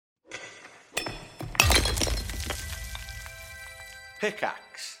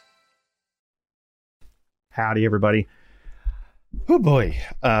Pickaxe. Howdy, everybody. Oh boy,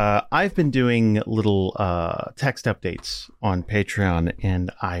 I've been doing little text updates on Patreon, and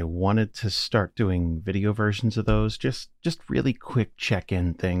I wanted to start doing video versions of those. Just really quick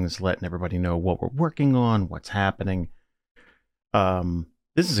check-in things, letting everybody know what we're working on, what's happening.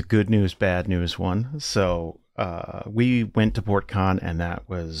 This is a good news, bad news one. So we went to PortCon, and that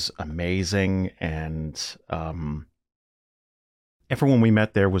was amazing, and everyone we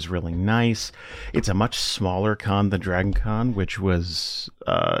met there was really nice. It's a much smaller con than Dragon Con, which was,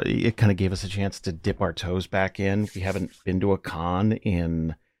 it kind of gave us a chance to dip our toes back in. We haven't been to a con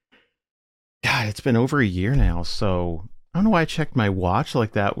in, God, it's been over a year now. So I don't know why I checked my watch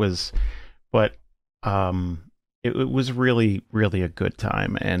like that was, but it was really, really a good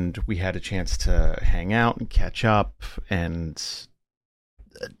time. And we had a chance to hang out and catch up and,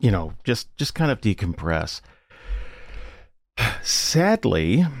 you know, just kind of decompress.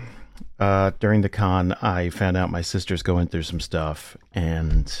 Sadly, during the con, I found out my sister's going through some stuff,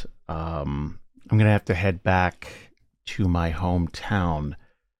 and I'm going to have to head back to my hometown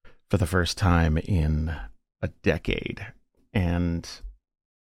for the first time in a decade. And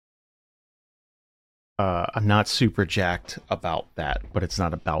I'm not super jacked about that, but it's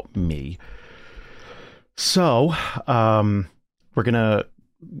not about me. So we're going to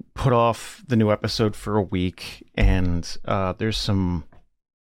put off the new episode for a week, and there's some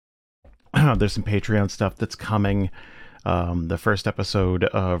Patreon stuff that's coming. The first episode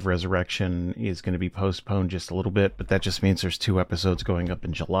of Resurrection is going to be postponed just a little bit, but that just means there's 2 episodes going up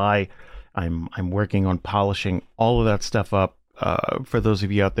in July. I'm working on polishing all of that stuff up. For those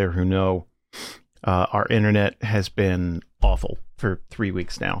of you out there who know, our internet has been awful for 3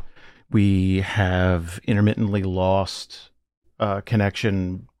 weeks now. We have intermittently lost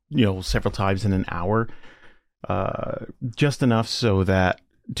connection, you know, several times in an hour, just enough so that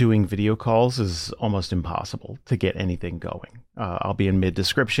doing video calls is almost impossible to get anything going. I'll be in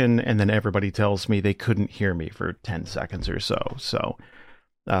mid-description, and then everybody tells me they couldn't hear me for 10 seconds or so. So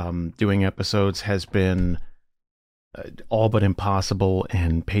doing episodes has been all but impossible,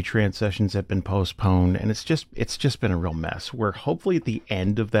 and Patreon sessions have been postponed, and it's just been a real mess. We're hopefully at the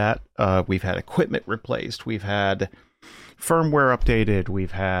end of that. We've had equipment replaced. We've had firmware updated.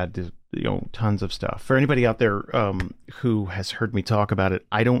 We've had, you know, tons of stuff. For anybody out there who has heard me talk about it,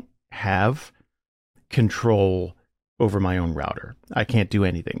 I don't have control over my own router. I can't do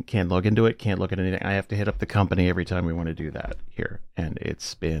anything. Can't log into it. Can't look at anything. I have to hit up the company every time we want to do that here. And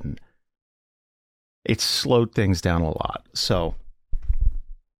it's slowed things down a lot. So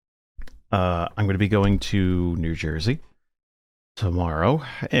I'm going to be going to New Jersey tomorrow,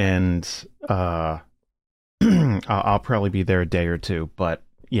 and I'll probably be there a day or two, but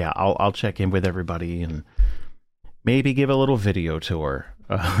yeah, I'll check in with everybody and maybe give a little video tour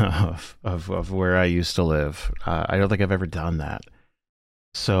of where I used to live. I don't think I've ever done that.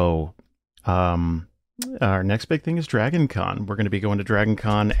 So our next big thing is Dragon Con. We're going to be going to Dragon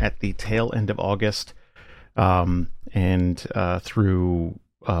Con at the tail end of August and through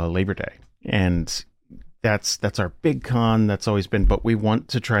Labor Day. And that's our big con. That's always been, but we want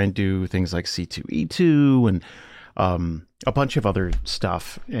to try and do things like C2E2 and a bunch of other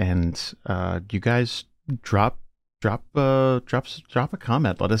stuff. And you guys drop a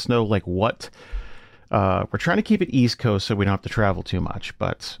comment. Let us know like what we're trying to keep it East Coast so we don't have to travel too much.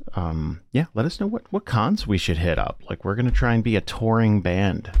 But yeah, let us know what cons we should hit up. Like, we're gonna try and be a touring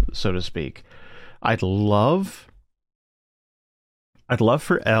band, so to speak. I'd love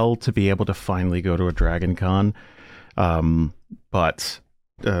for Elle to be able to finally go to a Dragon Con, but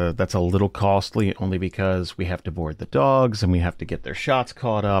that's a little costly, only because we have to board the dogs and we have to get their shots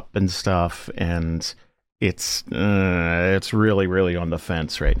caught up and stuff, and it's really, really on the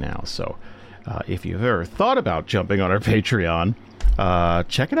fence right now. So if you've ever thought about jumping on our Patreon,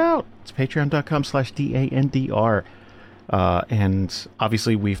 check it out. It's patreon.com/DANDR. And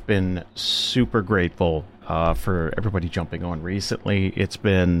obviously we've been super grateful for everybody jumping on recently. It's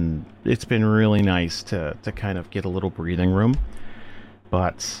been really nice to kind of get a little breathing room.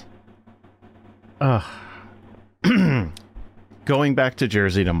 But going back to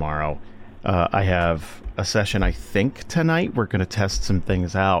Jersey tomorrow, I have a session, I think, tonight. We're going to test some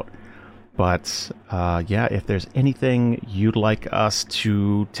things out. But yeah, if there's anything you'd like us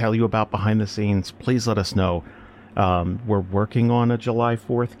to tell you about behind the scenes, please let us know. We're working on a July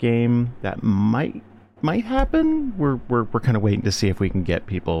 4th game that might happen. We're kind of waiting to see if we can get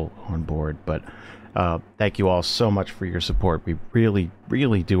people on board. But thank you all so much for your support. We really,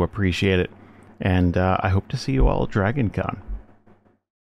 really do appreciate it. And I hope to see you all at Dragon Con.